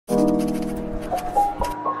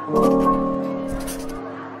Hi,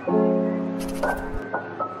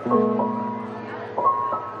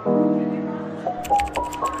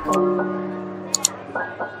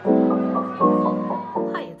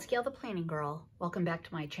 it's Gail the Planning Girl. Welcome back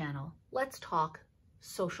to my channel. Let's talk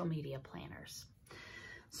social media planners.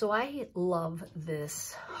 So I love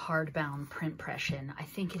this hardbound print Pression. I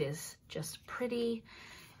think it is just pretty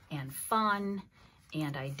and fun,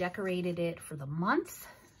 and I decorated it for the month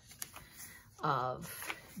of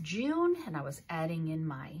June, and I was adding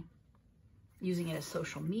in using it as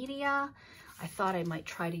social media. I thought I might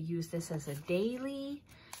try to use this as a daily,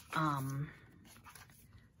 and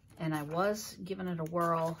I was giving it a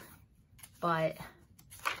whirl, but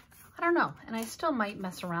I don't know. And I still might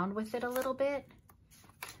mess around with it a little bit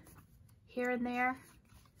here and there,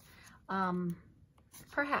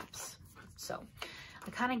 perhaps. So I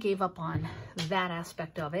kind of gave up on that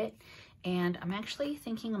aspect of it, and I'm actually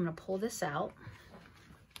thinking I'm gonna pull this out.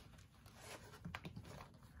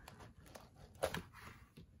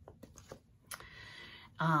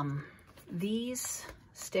 These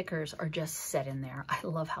stickers are just set in there. I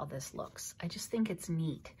love how this looks. I just think it's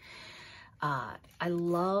neat. I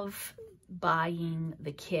love buying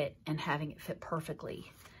the kit and having it fit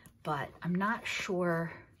perfectly, but I'm not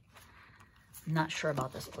sure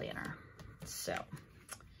about this planner. So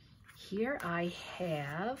here I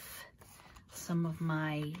have some of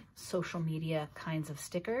my social media kinds of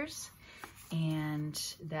stickers, and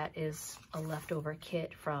that is a leftover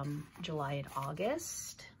kit from July and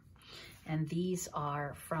August. And these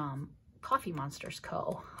are from Coffee Monsters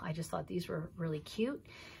Co. I just thought these were really cute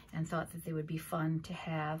and thought that they would be fun to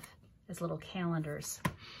have as little calendars.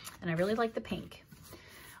 And I really like the pink.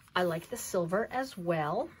 I like the silver as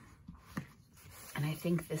well. And I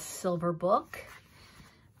think this silver book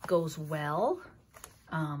goes well.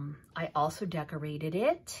 I also decorated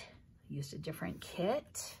it, used a different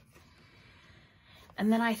kit.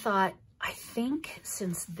 And then I thought, I think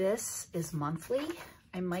since this is monthly,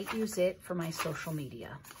 I might use it for my social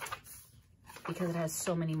media because it has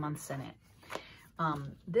so many months in it.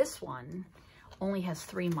 This one only has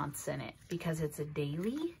 3 months in it because it's a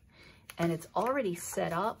daily, and it's already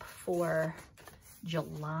set up for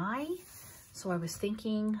July. So I was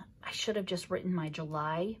thinking I should have just written my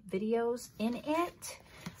July videos in it,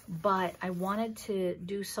 but I wanted to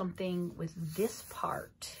do something with this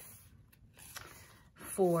part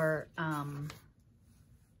for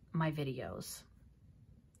my videos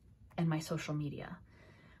and my social media.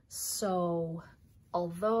 So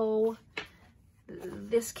although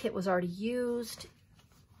this kit was already used,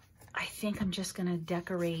 I think I'm just gonna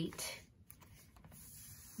decorate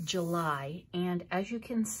July. And as you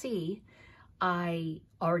can see, I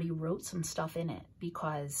already wrote some stuff in it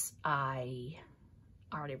because I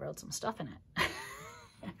already wrote some stuff in it.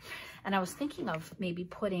 And I was thinking of maybe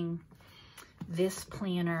putting this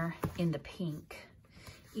planner in the pink.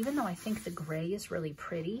 Even though I think the gray is really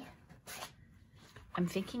pretty, I'm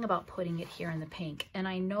thinking about putting it here in the pink. And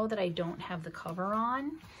I know that I don't have the cover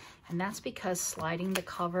on, and that's because sliding the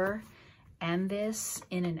cover and this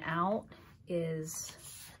in and out is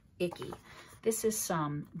icky. This is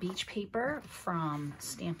some beach paper from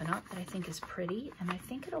Stampin' Up! That I think is pretty, and I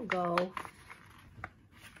think it'll go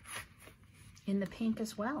in the pink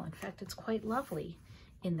as well. In fact, it's quite lovely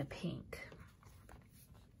in the pink.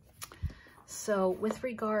 So with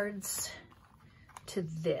regards to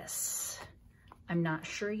this, I'm not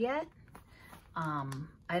sure yet.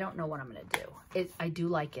 I don't know what I'm gonna do. I do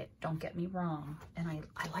like it, don't get me wrong. And I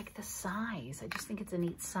like the size. I just think it's a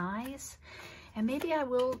neat size. And maybe I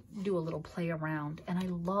will do a little play around. And I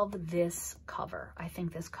love this cover. I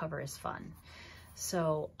think this cover is fun.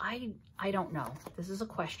 So I don't know. This is a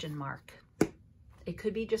question mark. It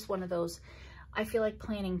could be just one of those, I feel like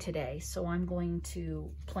planning today, so I'm going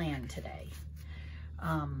to plan today.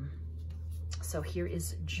 So here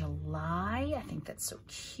is July. I think that's so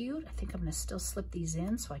cute. I think I'm gonna still slip these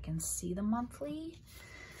in so I can see the monthly.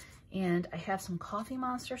 And I have some Coffee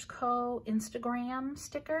Monsters Co. Instagram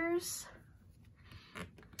stickers.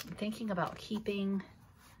 I'm thinking about keeping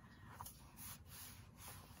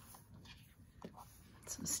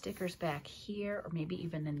some stickers back here, or maybe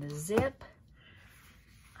even in the zip.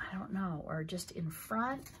 I don't know, or just in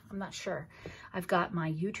front. I'm not sure. I've got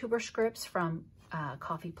my YouTuber scripts from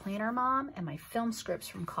Coffee Planner Mom and my film scripts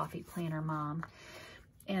from Coffee Planner Mom,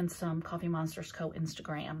 and some Coffee Monsters Co.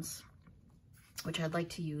 Instagrams, which I'd like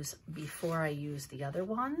to use before I use the other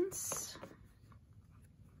ones.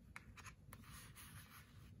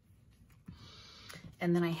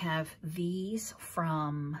 And then I have these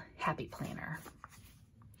from Happy Planner.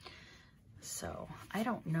 So I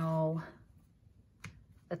don't know.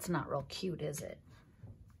 That's not real cute, is it?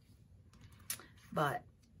 but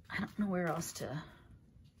I don't know where else to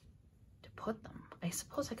put them. I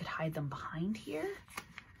suppose I could hide them behind here,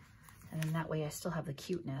 and then that way I still have the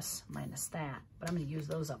cuteness minus that, but I'm going to use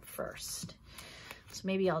those up first. So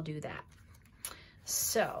maybe I'll do that.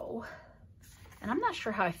 So, and I'm not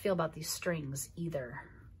sure how I feel about these strings either.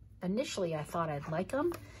 Initially, I thought I'd like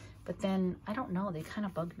them, but then I don't know, they kind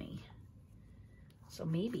of bug me. So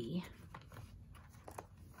maybe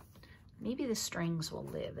the strings will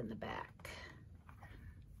live in the back.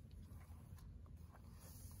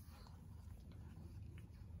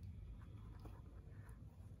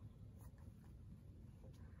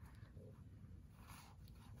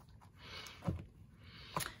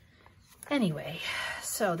 Anyway,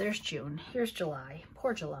 so there's June. Here's July.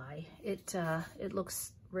 Poor July. It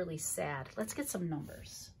looks really sad. Let's get some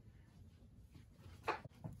numbers.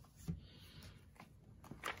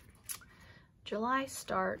 July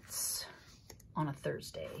starts on a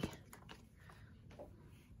Thursday.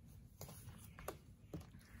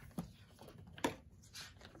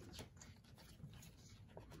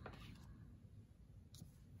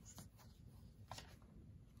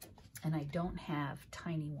 And I don't have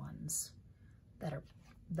tiny ones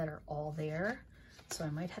that are all there, so I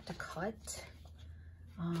might have to cut.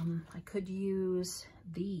 I could use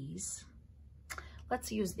these.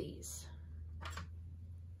 Let's use these.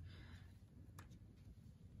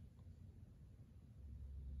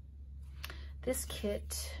 This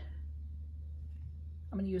kit,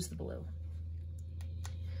 I'm going to use the blue.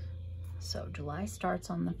 So July starts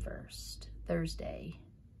on the 1st, Thursday,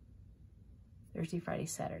 Friday,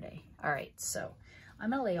 Saturday. All right, so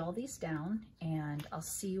I'm going to lay all these down and I'll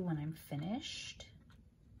see you when I'm finished.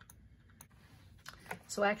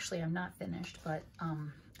 So actually I'm not finished, but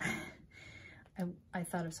I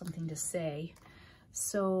thought of something to say.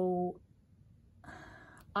 So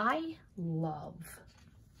I love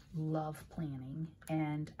planning,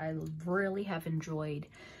 and I really have enjoyed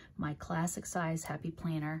my classic size happy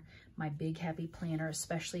planner, my big happy planner,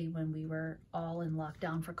 especially when we were all in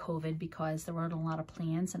lockdown for COVID, because there weren't a lot of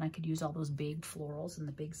plans and I could use all those big florals and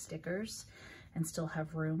the big stickers and still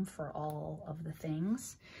have room for all of the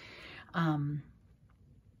things.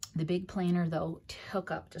 The big planner though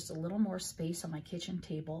took up just a little more space on my kitchen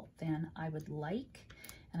table than I would like,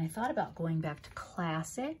 and I thought about going back to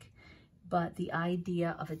classic, but the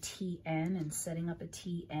idea of a TN and setting up a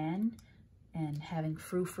TN and having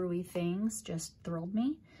frou-frou-y things just thrilled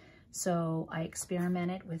me. So I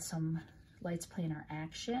experimented with some Lights Planner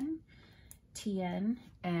Action TN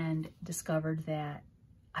and discovered that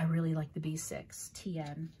I really like the B6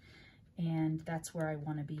 TN, and that's where I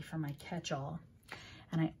want to be for my catch-all.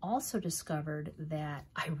 And I also discovered that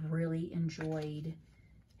I really enjoyed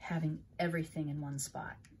having everything in one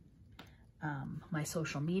spot. My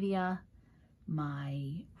social media,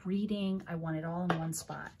 my reading, I want it all in one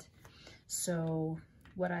spot. So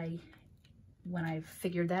when I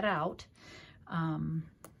figured that out,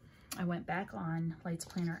 I went back on Lights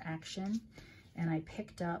Planner Action and I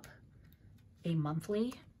picked up a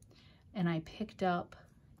monthly, and I picked up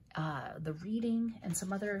the reading and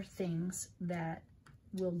some other things that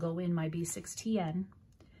will go in my B6TN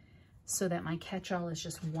so that my catch-all is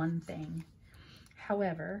just one thing.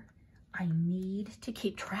 However, I need to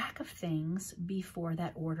keep track of things before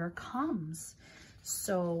that order comes.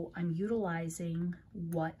 So I'm utilizing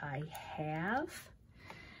what I have.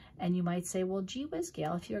 And you might say, well, gee whiz,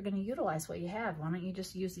 Gail, if you're going to utilize what you have, why don't you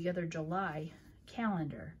just use the other July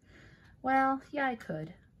calendar? Well, yeah, I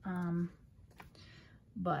could.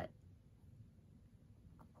 But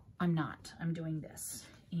I'm not. I'm doing this,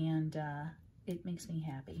 and it makes me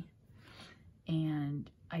happy.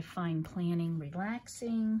 And I find planning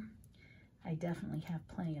relaxing. I definitely have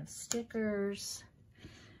plenty of stickers.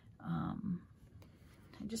 I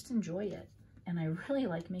just enjoy it. And I really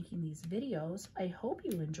like making these videos. I hope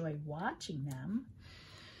you enjoy watching them.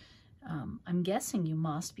 I'm guessing you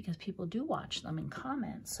must, because people do watch them and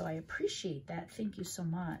comment. So I appreciate that. Thank you so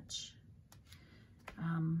much.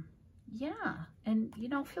 Yeah, and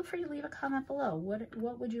feel free to leave a comment below.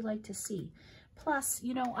 What would you like to see? Plus,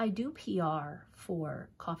 I do PR for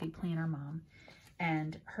Coffee Planner Mom,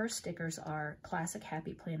 and her stickers are classic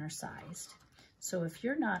happy planner sized. So if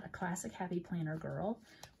you're not a classic happy planner girl,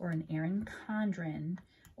 or an Erin Condren,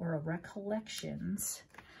 or a Recollections,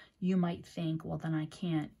 you might think, well, then I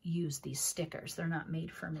can't use these stickers. They're not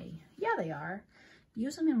made for me. Yeah, they are.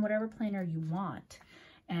 Use them in whatever planner you want.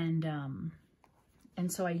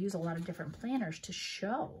 And so I use a lot of different planners to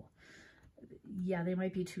show. Yeah, they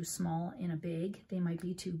might be too small in a big. They might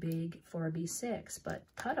be too big for a B6, but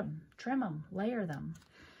cut them, trim them, layer them.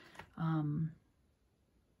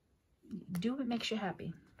 Do what makes you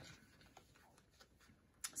happy.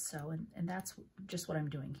 So, and that's just what I'm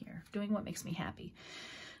doing here, doing what makes me happy.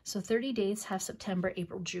 So 30 days have September,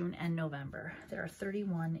 April, June, and November. There are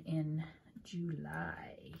 31 in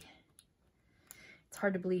July. It's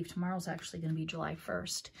hard to believe tomorrow's actually going to be July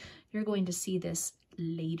 1st. You're going to see this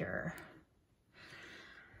later.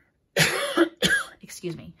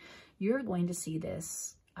 Excuse me. You're going to see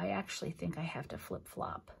this. I actually think I have to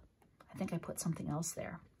flip-flop. I think I put something else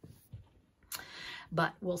there.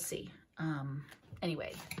 But we'll see.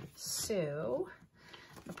 Anyway, so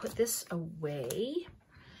I'm going to put this away.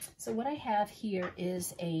 So what I have here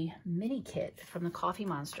is a mini kit from the Coffee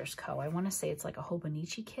Monsters Co. I want to say it's like a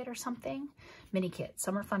Hobonichi kit or something. Mini kit,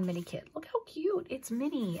 Summer Fun mini kit. Look how cute. It's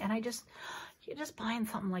mini. And you're just buying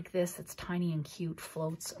something like this that's tiny and cute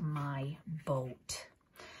floats my boat.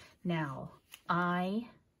 Now, I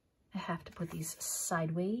have to put these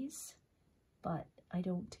sideways, but I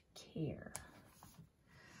don't care.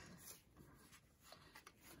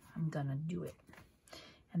 I'm gonna do it.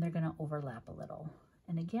 And they're gonna overlap a little.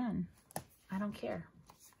 And again, I don't care.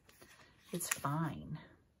 It's fine.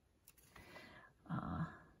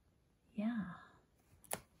 Yeah.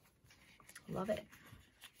 Love it.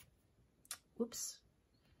 Whoops.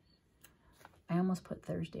 I almost put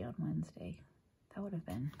Thursday on Wednesday. That would have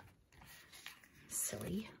been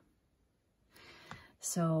silly.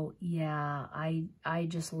 So yeah, I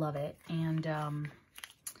just love it. And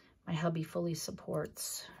my hubby fully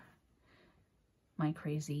supports my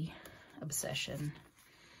crazy obsession.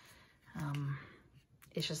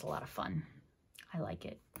 It's just a lot of fun. I like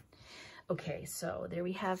it. Okay, so there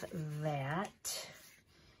we have that.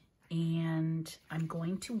 And I'm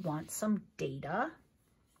going to want some data.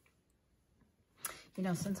 You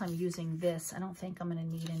know, since I'm using this, I don't think I'm going to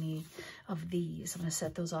need any of these. I'm going to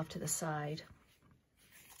set those off to the side.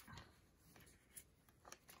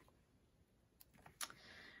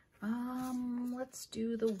 Let's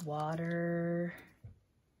do the water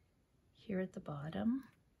here at the bottom.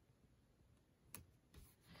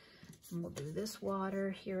 And we'll do this water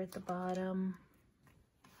here at the bottom.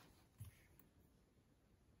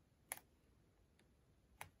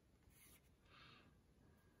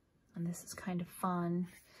 And this is kind of fun.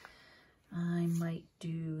 I might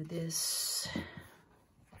do this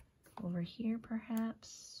over here,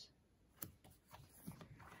 perhaps.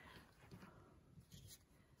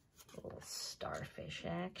 A little starfish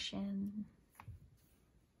action.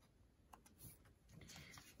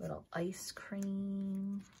 Little ice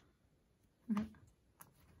cream.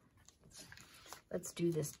 Let's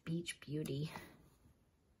do this beach beauty.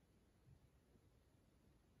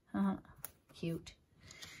 Cute.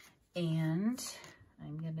 And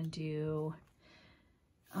I'm gonna do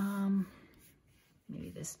maybe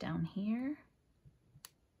this down here.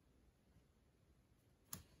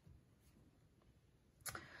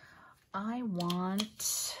 I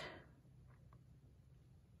want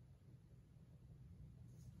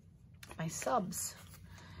my subs.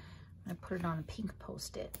 I'm gonna put it on a pink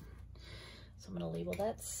Post-it. So I'm gonna label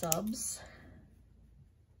that subs.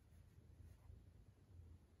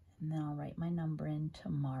 And then I'll write my number in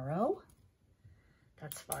tomorrow.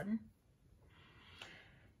 That's fun.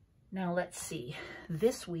 Now let's see.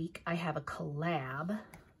 This week I have a collab,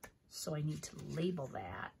 so I need to label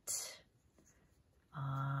that.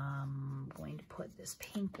 I'm going to put this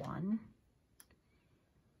pink one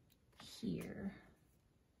here.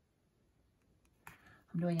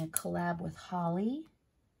 I'm doing a collab with Holly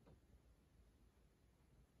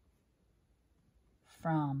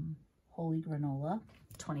from Holy Granola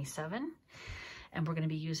 27. And we're going to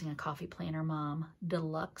be using a Coffee Planner Mom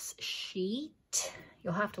Deluxe sheet.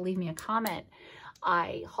 You'll have to leave me a comment.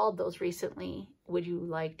 I hauled those recently. Would you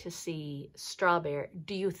like to see strawberry?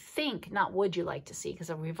 Do you think, not would you like to see,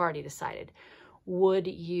 because we've already decided. What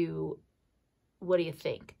do you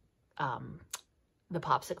think? The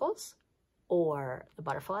popsicles or the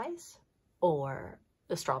butterflies or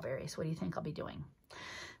the strawberries? What do you think I'll be doing?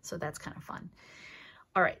 So that's kind of fun.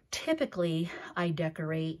 All right, typically I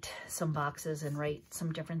decorate some boxes and write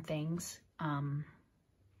some different things.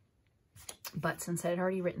 But since I'd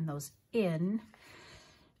already written those in,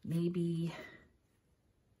 maybe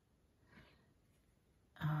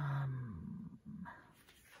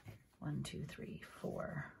 1, 2, 3,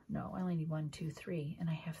 4. No, I only need 1, 2, 3, and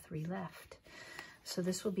I have 3 left. So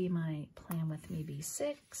this will be my Plan With Me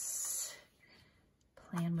B6.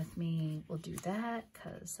 Plan With Me, we'll do that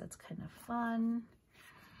because that's kind of fun.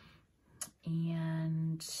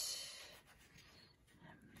 And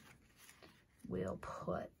we'll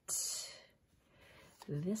put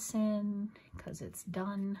this in because it's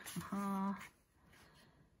done.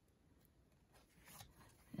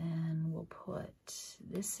 And we'll put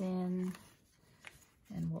this in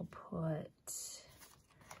And we'll put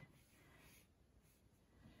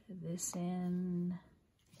this in.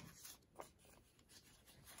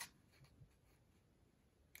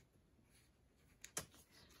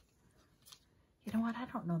 You know what? I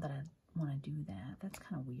don't know that I want to do that. That's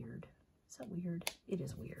kind of weird. Is that weird? It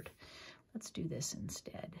is weird. Let's do this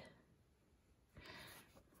instead.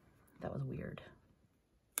 That was weird.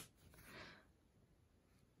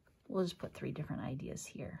 We'll just put 3 different ideas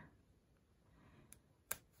here.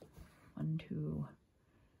 1, 2,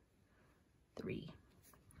 3.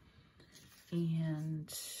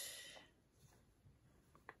 And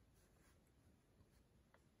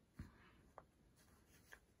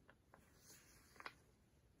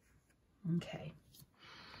okay.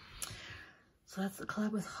 So that's the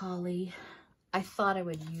club with holly. I thought I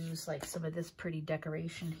would use like some of this pretty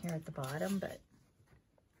decoration here at the bottom, but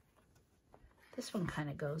this one kind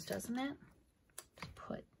of goes, doesn't it? Just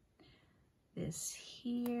put this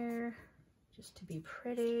here just to be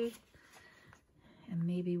pretty. And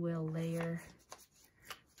maybe we'll layer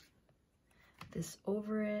this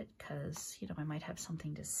over it because, you know, I might have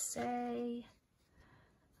something to say.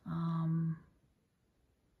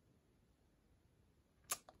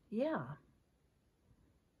 Yeah.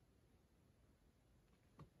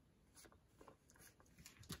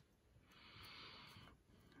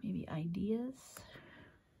 Maybe ideas.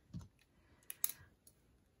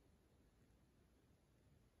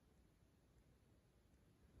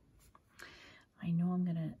 I know I'm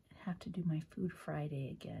gonna have to do my Food Friday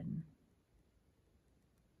again.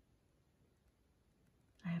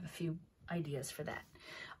 I have a few ideas for that.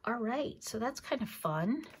 All right, so that's kind of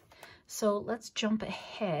fun. So let's jump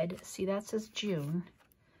ahead. See, that says June,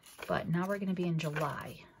 but now we're gonna be in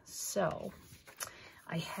July. So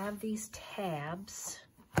I have these tabs.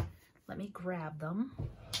 Let me grab them.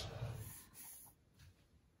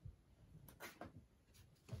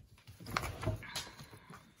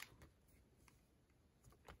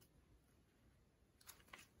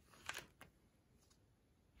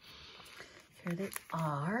 Here they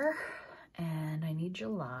are, and I need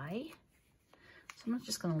July. So I'm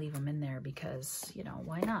just gonna leave them in there because, you know,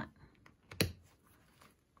 why not?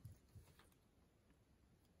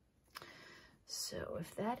 So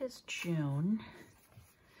if that is June,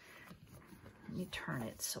 let me turn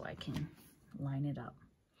it so I can line it up.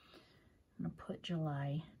 I'm gonna put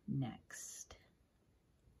July next.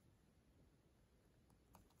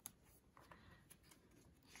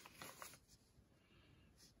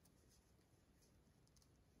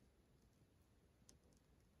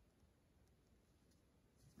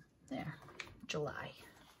 There, July.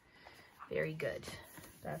 Very good.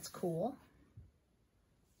 That's cool.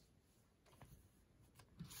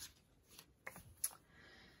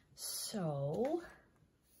 So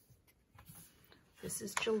this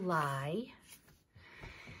is July.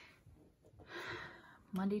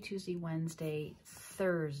 Monday, Tuesday, Wednesday,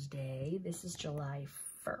 Thursday. This is July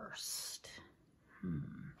 1st.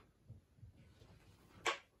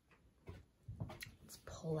 Let's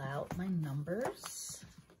pull out my numbers.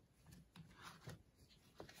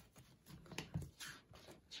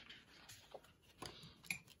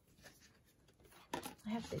 I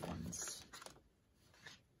have big ones.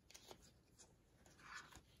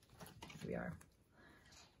 Here we are.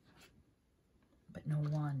 But no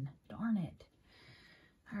 1. Darn it.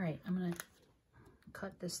 All right, I'm going to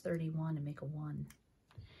cut this 31 and make a 1.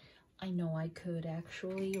 I know I could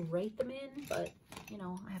actually write them in, but, you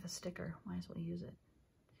know, I have a sticker. Might as well use it.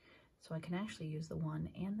 So I can actually use the 1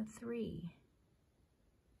 and the 3.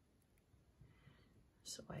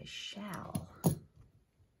 So I shall.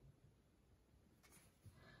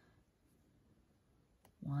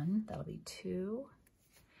 1, that'll be 2.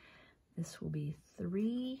 This will be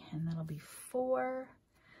 3, and that'll be 4.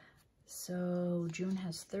 So June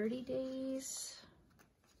has 30 days.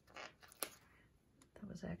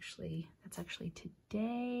 That's actually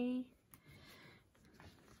today.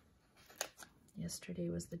 Yesterday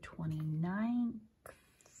was the 29th.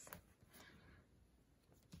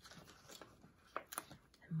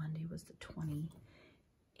 And Monday was the 28th.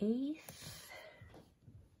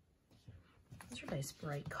 Those are nice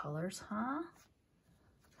bright colors, huh?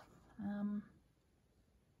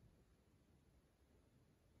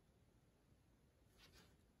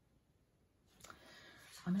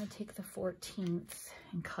 I'm going to take the 14th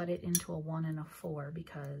and cut it into a 1 and a 4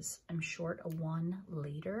 because I'm short a 1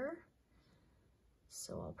 later.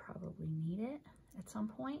 So I'll probably need it at some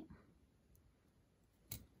point.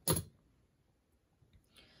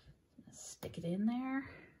 Stick it in there.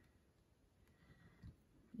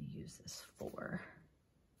 Use this 4.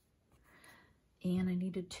 And I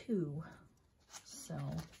need a 2. So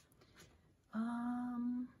If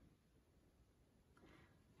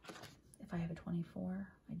I have a 24,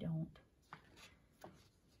 I don't.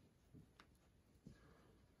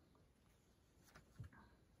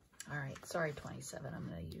 All right, sorry, 27, I'm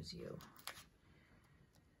gonna use you.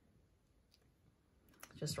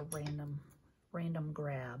 Just a random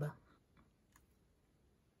grab.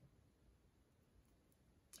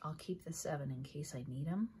 I'll keep the 7 in case I need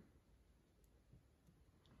them.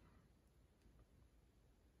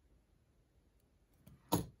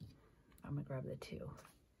 I'm gonna grab the 2.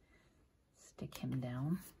 Stick him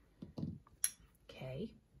down. Okay.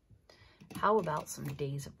 How about some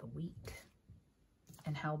days of the week?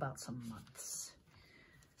 And how about some months?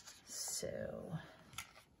 So,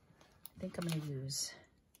 I think I'm gonna use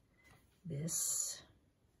this.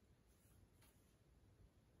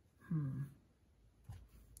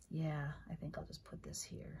 Yeah, I think I'll just put this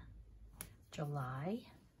here. July.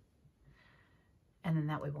 And then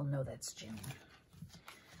that way we'll know that's June.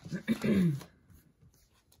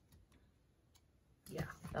 Yeah,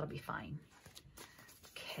 that'll be fine.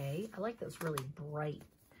 Okay, I like those really bright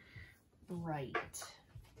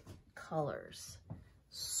colors.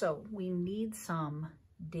 So we need some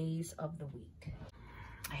days of the week.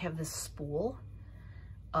 I have this spool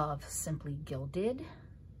of Simply Gilded.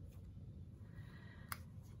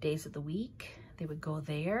 Days of the week, they would go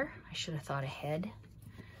there. I should have thought ahead.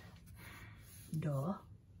 Duh.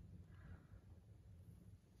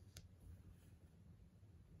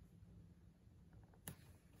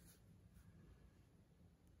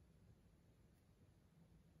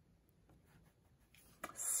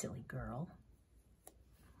 Silly girl.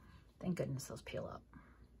 Thank goodness those peel up.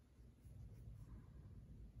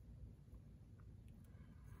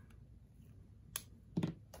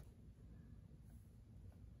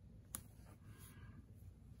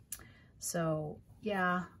 So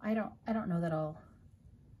yeah, I don't know that I'll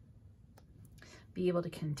be able to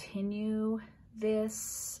continue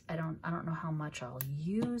this. I don't know how much I'll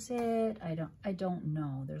use it. I don't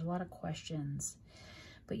know. There's a lot of questions.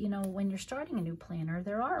 But you know, when you're starting a new planner,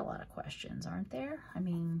 there are a lot of questions, aren't there? I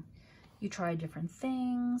mean, you try different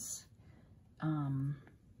things.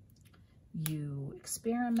 You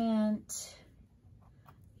experiment,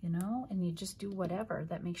 you know, and you just do whatever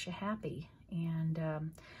that makes you happy. And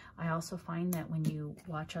I also find that when you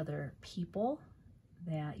watch other people,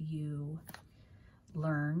 that you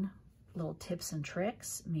learn little tips and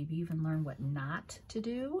tricks, maybe even learn what not to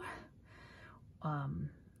do.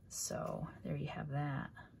 So there you have that.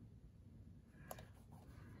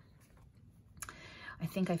 I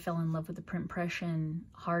think I fell in love with the Print Pression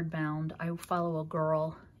hardbound. I follow a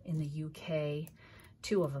girl in the UK,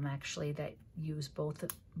 2 of them actually, that use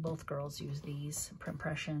both girls use these Print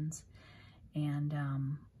Pressions. And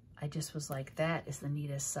I just was like, that is the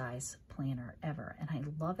neatest size planner ever. And I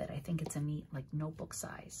love it. I think it's a neat, like, notebook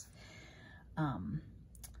size.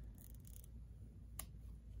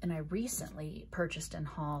 And I recently purchased and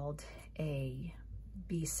hauled a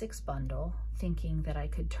B6 bundle, thinking that I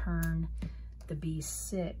could turn the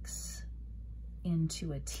B6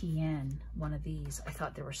 into a TN, one of these. I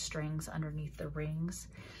thought there were strings underneath the rings,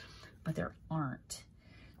 but there aren't.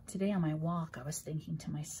 Today on my walk, I was thinking to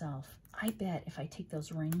myself, I bet if I take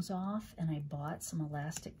those rings off and I bought some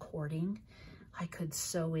elastic cording, I could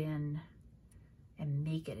sew in and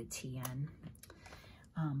make it a TN.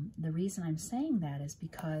 The reason I'm saying that is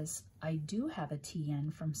because I do have a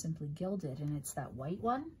TN from Simply Gilded, and it's that white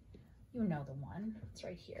one. You know the one. It's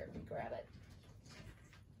right here. Let me grab it.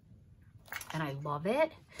 And I love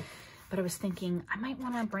it, but I was thinking I might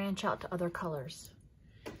want to branch out to other colors.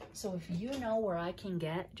 So if you know where I can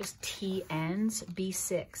get just TNs,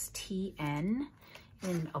 B6 TN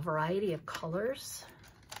in a variety of colors,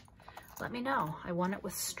 let me know. I want it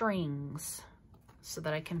with strings so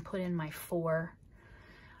that I can put in my 4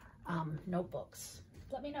 notebooks.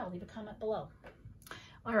 Let me know, leave a comment below.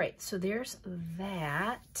 All right, so there's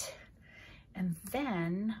that. And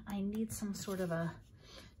then I need some sort of a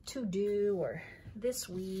to-do or this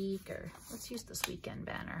week, or let's use this weekend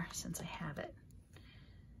banner since I have it.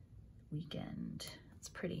 Weekend, it's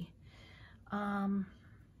pretty. I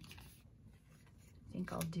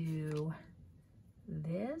think I'll do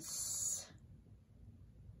this.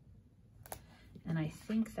 And I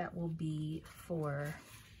think that will be for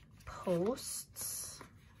posts.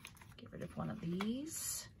 Get rid of one of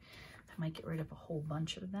these. I might get rid of a whole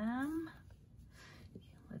bunch of them.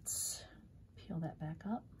 Let's peel that back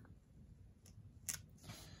up.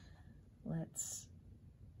 Let's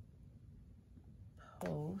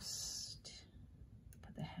post,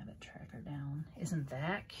 put the habit tracker down. Isn't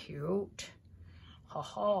that cute? Ha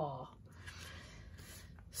ha.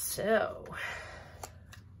 So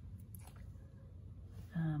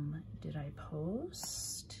Did I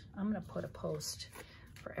post? I'm gonna put a post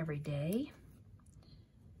for every day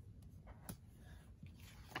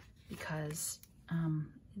because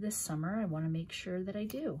this summer I want to make sure that I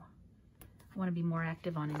do. I want to be more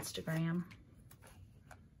active on Instagram.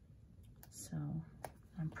 So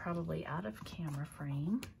I'm probably out of camera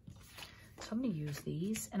frame. So I'm going to use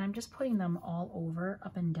these, and I'm just putting them all over,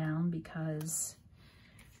 up and down, because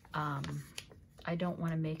I don't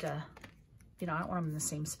want to make a, I don't want them in the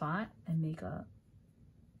same spot and make a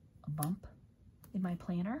bump in my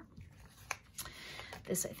planner.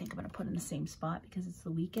 This I think I'm going to put in the same spot because it's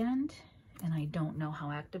the weekend and I don't know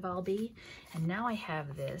how active I'll be. And now I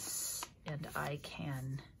have this and I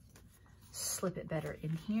can slip it better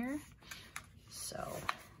in here. So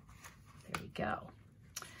there we go.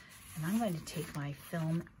 And I'm going to take my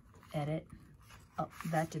film edit. Oh,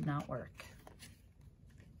 that did not work.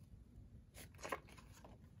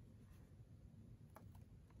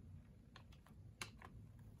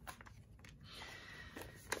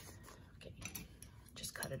 Okay,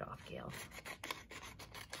 just cut it off, Gail.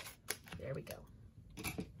 There we go.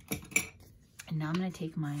 And now I'm going to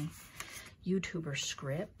take my YouTuber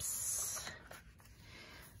scripts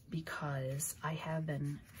because I have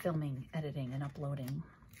been filming, editing, and uploading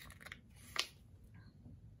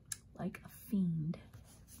like a fiend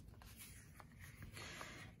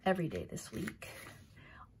every day this week.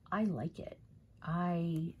 I like it.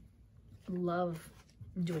 I love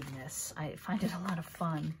doing this. I find it a lot of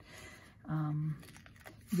fun.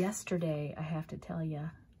 Yesterday, I have to tell you,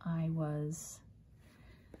 I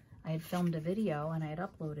had filmed a video and I had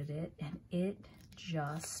uploaded it and it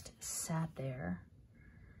just sat there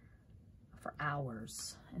for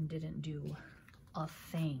hours and didn't do a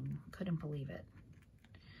thing. Couldn't believe it.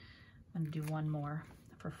 I'm gonna do one more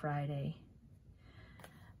for Friday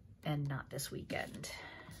and not this weekend.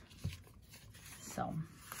 So,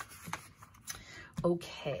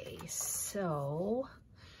 okay, so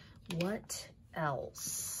what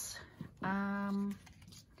else?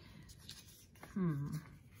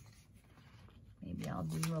 Maybe I'll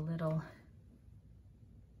do a little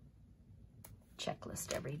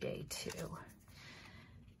checklist every day too.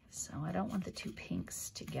 So I don't want the two pinks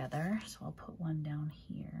together, so I'll put one down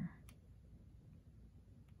here.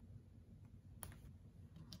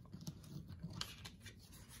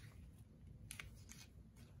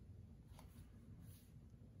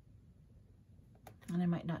 And I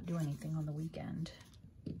might not do anything on the weekend.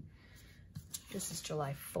 This is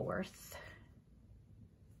July 4th.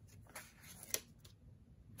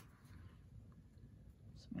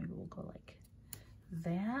 So maybe we'll go like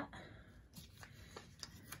that.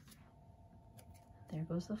 There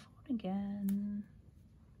goes the phone again.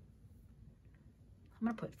 I'm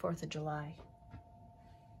gonna put 4th of July.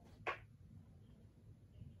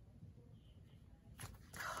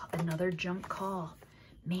 Another junk call.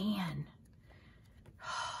 Man.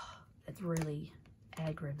 That's really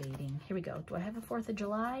aggravating. Here we go. Do I have a 4th of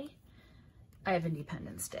July? I have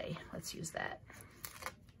Independence Day. Let's use that.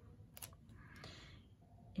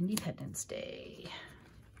 Independence Day.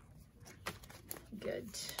 Good.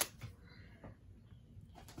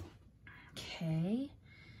 Okay.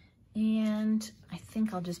 And I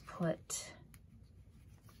think I'll just put,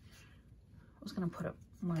 I was going to put up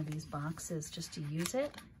one of these boxes just to use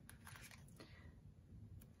it.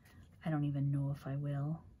 I don't even know if I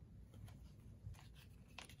will.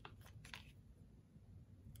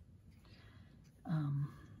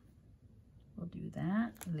 We'll do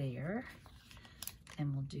that there,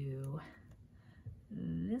 and we'll do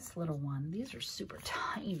this little one. These are super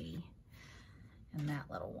tiny, and that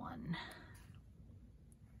little one.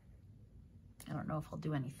 I don't know if I'll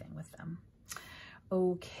do anything with them.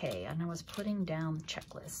 Okay, and I was putting down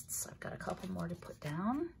checklists. I've got a couple more to put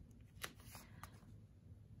down.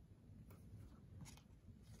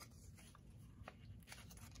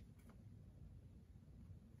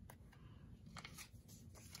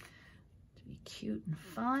 Cute and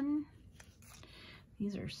fun.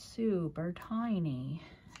 These are super tiny.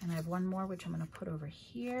 And I have one more, which I'm going to put over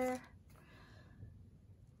here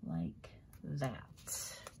like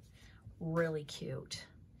that. Really cute.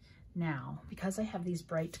 Now, because I have these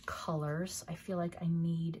bright colors, I feel like I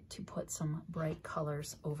need to put some bright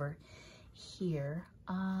colors over here.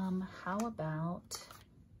 How about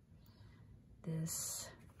this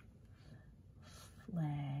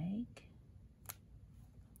flag?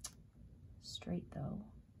 Straight though.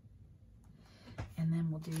 And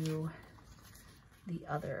then we'll do the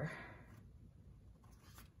other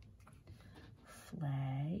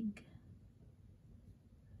flag.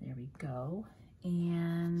 There we go.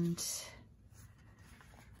 And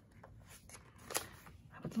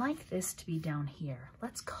I would like this to be down here.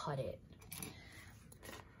 Let's cut it.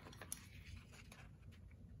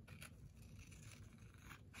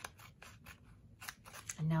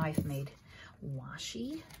 And now I've made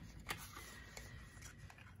washi.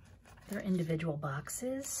 They're individual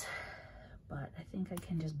boxes, but I think I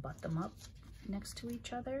can just butt them up next to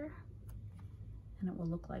each other and it will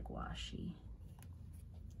look like washi.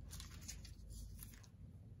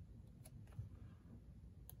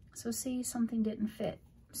 So see, something didn't fit,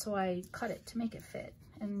 so I cut it to make it fit.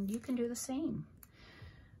 And you can do the same,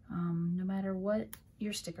 no matter what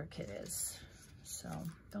your sticker kit is. So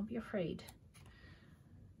don't be afraid.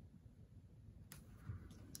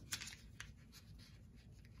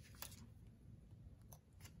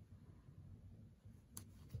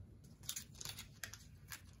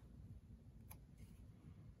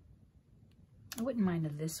 I wouldn't mind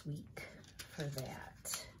of this week for that.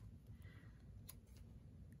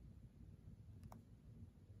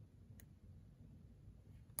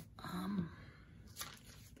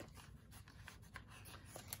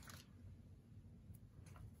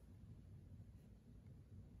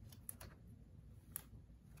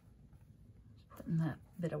 Putting that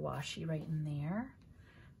bit of washi right in there.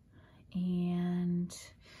 And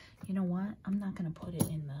you know what? I'm not going to put it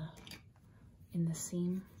in the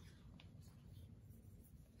seam.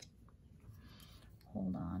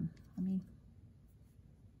 Hold on, let me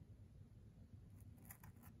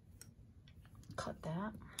cut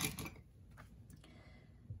that.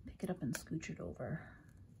 Pick it up and scooch it over.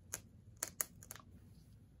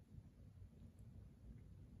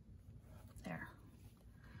 There.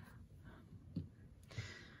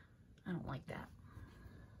 I don't like that.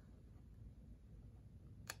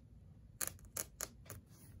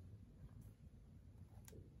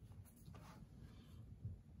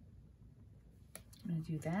 I'm gonna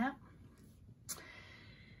do that.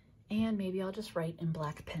 And maybe I'll just write in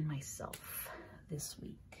black pen myself this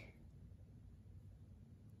week.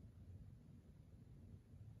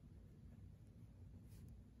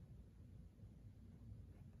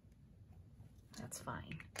 That's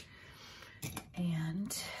fine.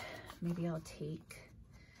 And maybe I'll take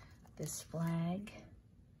this flag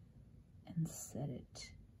and set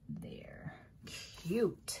it there.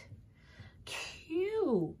 Cute.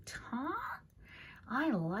 Cute, huh?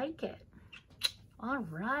 I like it. All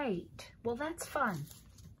right. Well, that's fun.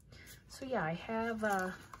 So yeah, I have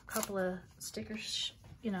a couple of stickers,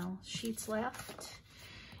 sheets left.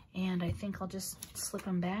 And I think I'll just slip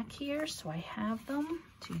them back here so I have them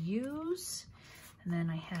to use. And then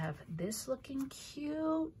I have this looking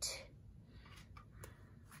cute.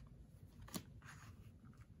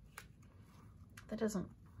 It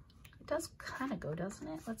does kind of go, doesn't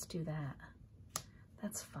it? Let's do that.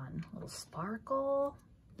 That's fun. A little sparkle.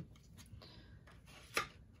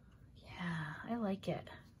 Yeah, I like it.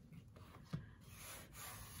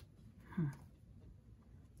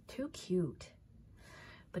 Too cute.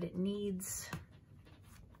 But it needs,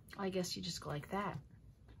 I guess you just go like that,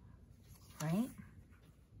 right?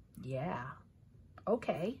 Yeah.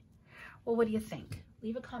 Okay. Well, what do you think?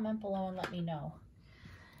 Leave a comment below and let me know.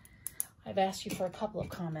 I've asked you for a couple of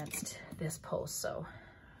comments to this post, so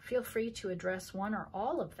feel free to address one or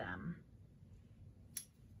all of them.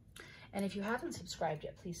 And if you haven't subscribed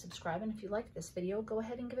yet, please subscribe. And if you like this video, go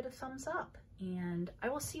ahead and give it a thumbs up. And I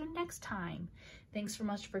will see you next time. Thanks so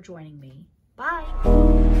much for joining me. Bye.